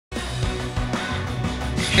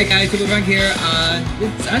Hi guys, we're back here.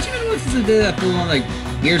 It's actually been a while since I did a full on like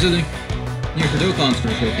years of the Dokkan for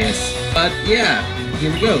showcase. But yeah,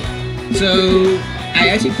 here we go. So I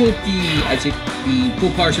actually put the full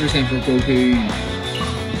power Super Saiyan for Goku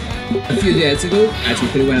a few days ago. Actually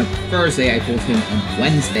put it when on Thursday. I posted him on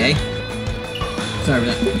Wednesday. Sorry for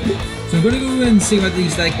that. So I'm gonna go and see what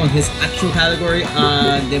he's like on his actual category,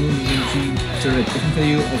 and then we'll move into sort of a different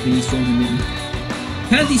video of me showing him in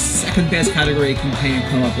kind of the second best category can kind of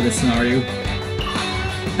come up with a scenario.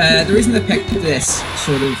 The reason I picked this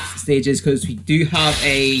sort of stage is because we do have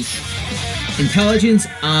a intelligence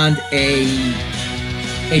and a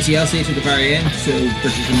ATL stage at the very end, so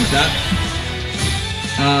purchase them with that.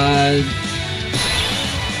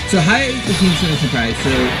 So how the team's going to comprise,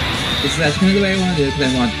 so this is actually kind of the way I want to do it,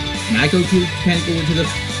 because I want my Goku to kind of go into the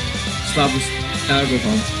slab of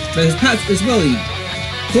Gohan. But his path is really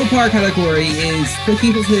full power category is quick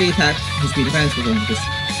equals to the attack, his speed defense with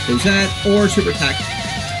his that, or super attack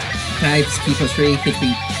types, key plus 3, hit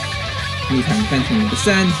speed, anytime defense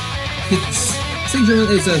 100%. Hits syndrome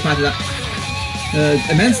is a part of that.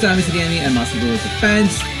 Immense damage to the enemy and massive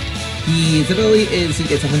defense. His ability is he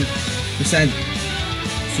gets 100%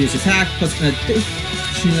 serious attack plus an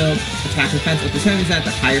additional attack and defense up to 70%.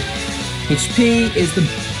 The higher HP is the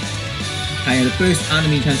higher the boost, and in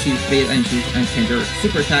the meantime, see bait and shoot and counter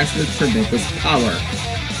super attacks with tremendous power.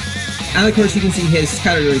 And of course, you can see his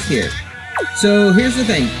categories here. So here's the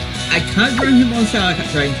thing: I can't run him on Shadow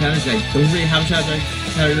Dragon challenge. I don't really have a Shadow Dragon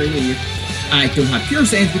category here. I don't have Pure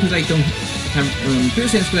Saiyans because I don't have Pure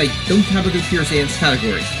Saiyans because I don't have a good Pure Saiyans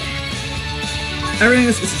category. Everything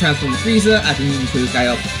else is a transform with Frieza. I've been meaning to show this guy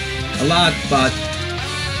up a lot, but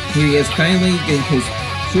here he is finally getting his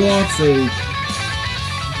show off. So.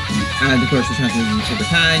 And of course, the transformation over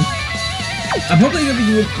time. I'm hoping that we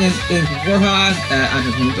do it in Warhawk, I'm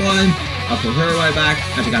just moving on. I'll put her a while back.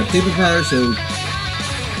 I forgot to with her, so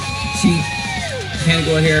she can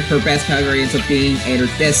go here. Her best category ends up being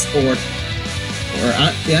either this or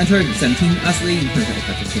the Android 17 actually. You can try to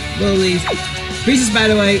catch his capabilities. Frieza's, by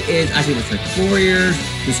the way, is actually with like 4 years.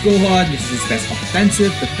 This Gohan, this is his best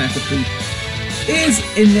offensive. Defensively is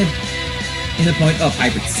in the point of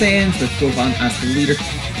Hybrid Saiyans with Gohan as the leader.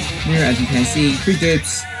 Here, as you can see, 3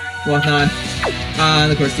 dupes, whatnot,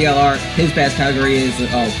 and of course DLR. His best category is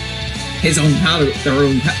its own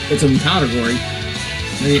category.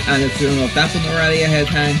 And if you don't know if that one already ahead of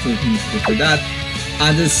time, so you can look for that.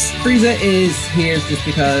 And this Frieza is here just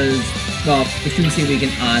because, well, extremely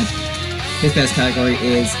weakened, and his best category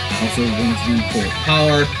is also going to be full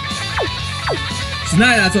power. So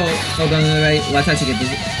now that's all done in the way. Let's actually get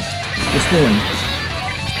this going.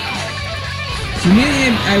 So the main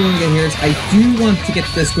aim I want to get here is I do want to get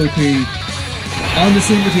this Goku on the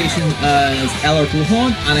same rotation as LR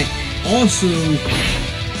Gohan, and I also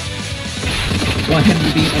want him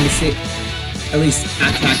to be on the same, at least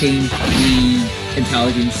attacking the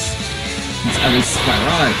intelligence, at least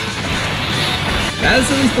skyrocket. That is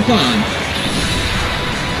at least the plan.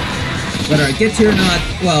 Whether I get to or not,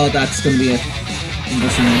 well, that's going to be a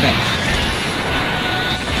interesting debate.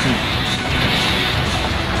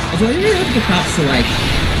 So I really have to get props to like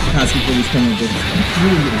past people who's coming with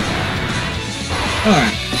really.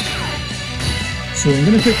 Alright. So I'm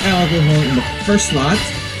gonna put Gohan in the first slot.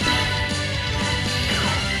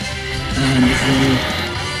 And this is gonna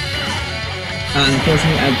and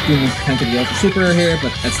unfortunately I do not time to the Ultra Super here,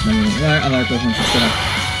 but that's not really right. I'll Gohan just gonna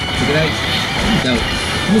check it out. Go.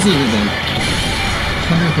 We'll see what we do.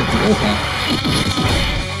 150 okay.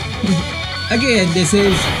 Again, this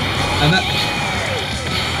is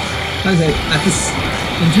okay, at this,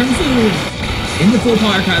 in terms of, in the full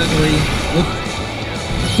power category, with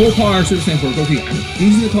full power Super Saiyan for Goku, I'm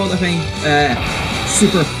using the call, I think,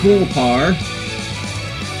 super full power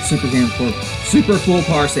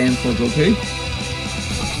Saiyan for Goku.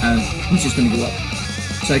 He's just gonna go up.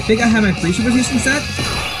 So I think I have my free super position set.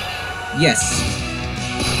 Yes.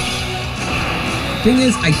 Thing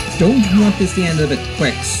is, I don't want this to end up at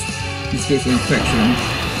quicks. He's basically quicks, so I'm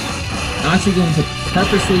actually going to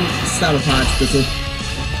purposely sabotage this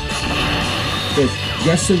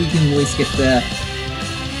just so we can at least get the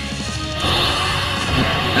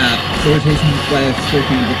rotation with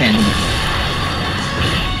Goku defending it.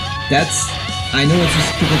 That's, I know it's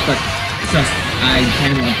just stupid, but trust, I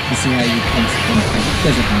kind of want to see how you come from a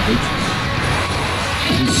disadvantage.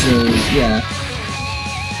 So, yeah.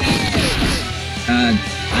 And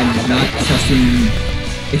I'm not trusting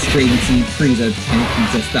Extreme C Frieza to kind of do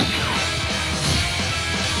just that.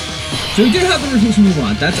 So we do have the rotation we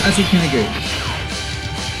want. That's actually kind of good.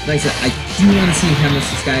 Like I said, I do want to see how much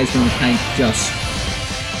this guy is going to tank just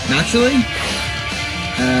naturally.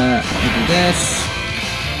 We'll do this.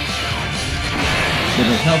 Get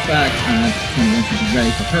her health back, and she's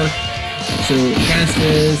ready for her. So against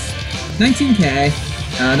is 19k.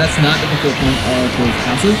 That's not the full point of those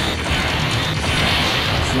passive.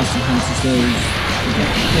 So let's enhance those. Okay,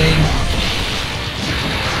 thing.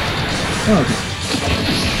 Oh, okay.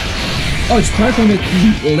 Oh, it's part of the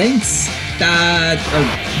links that are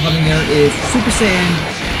having there is Super Saiyan,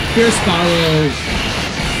 Fierce Follow,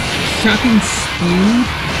 Shocking Speed.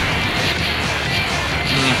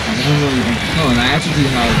 I don't really think. Oh, and I actually do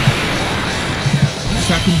have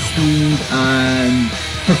Shocking Speed and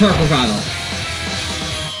Prefer Bravado.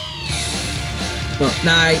 Well,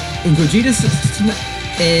 now in Gogeta's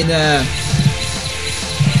in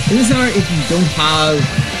this art, if you don't have,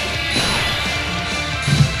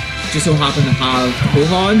 just so happen to have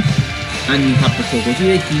Gohan, and you have the full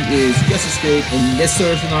Gogeta, he is just as good in this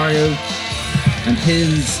sort of scenario, and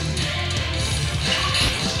his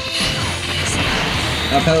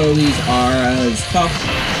abilities are as tough.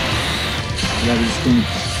 That is going.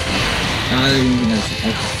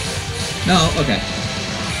 No, okay.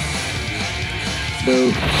 So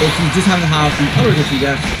if you just happen to have the other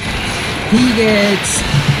Gogeta, he gets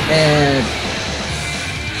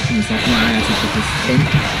give me a second, I actually put this in.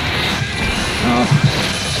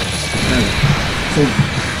 So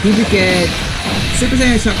he would get Super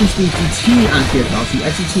Saiyan Shocking Speed GT and Fear Pulse. You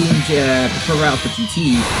actually change Prefer Route for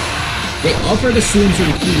GT. They offer the same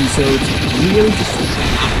sort of key, so it's really just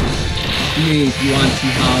if you want to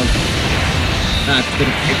have that bit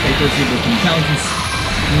of diversity with intelligence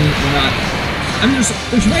or not. I mean,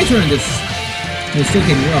 there's ways around this. No, still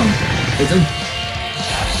getting me wrong.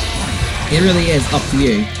 It really is up to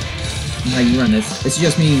you how you run this. It's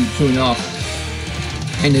just me showing off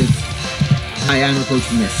kind of how I am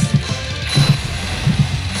approaching this.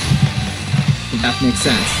 If that makes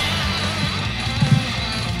sense.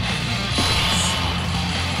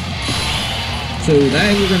 So now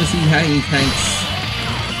we're going to see how he tanks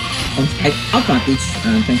on type advantage,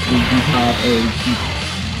 and thankfully we have a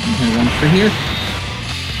kind of one for here.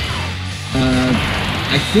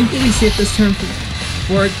 I think that we saved this turn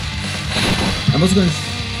for it. I'm also going to.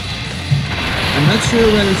 I'm not sure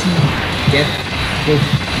whether to go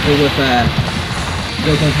with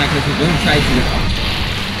Dokkan attack. We're going to try to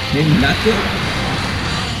maybe not do it.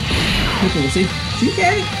 We'll see.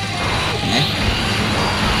 2k. Okay.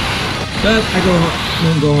 But I go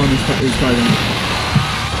on this part than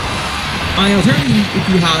alternatively, if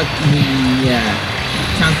you had the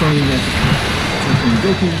transforming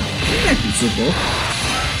Goku, it might be simple.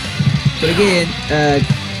 But again,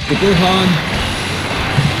 the Gohan,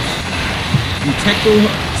 you tech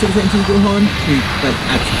Super Saiyan 2 Gohan, but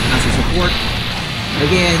as a support.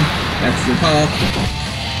 Again, that's your call.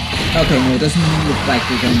 Okay, no, it doesn't look like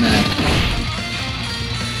we're gonna.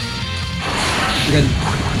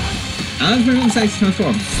 And we're inside to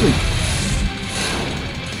transform. Sweet.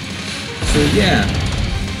 So yeah.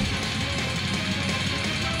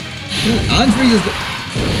 Alan's freeze is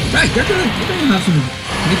right. You're gonna have some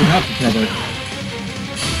need help probably.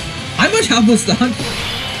 How much help was done?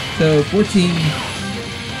 So 14.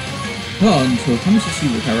 Oh, so how much does he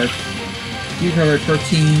recover? He recovered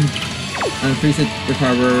 13, and freeze it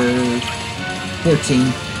recovers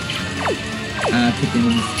 14.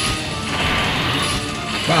 15.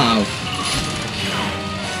 Wow.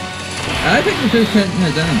 I think the first pen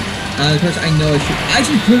has done. Of course, I know I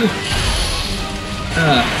should put.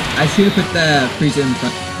 I should have put the freezer in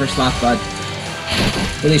front first slot, but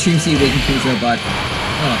well, they shouldn't see waiting freezer, but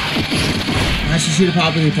I should have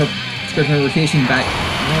probably put script my rotation back.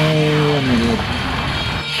 Oh, I'm an idiot.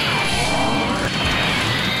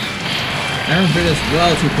 I remember this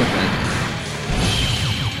well too quickly.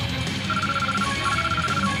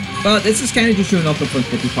 But this is kind of just showing off the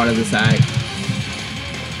 150 part of the side.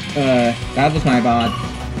 That was my bad.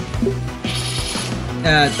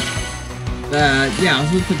 Yeah, I was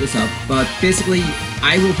going to put this up, but basically,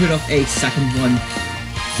 I will put up a second one,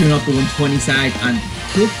 showing off the 120 side, and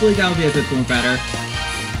hopefully that'll be a bit more better.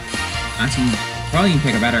 Actually, probably even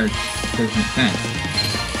pick a better 30%.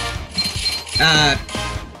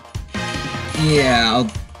 Yeah, I'll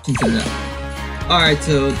consider that. Alright,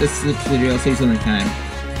 so this is the video. I'll see you next time.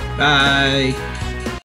 Bye.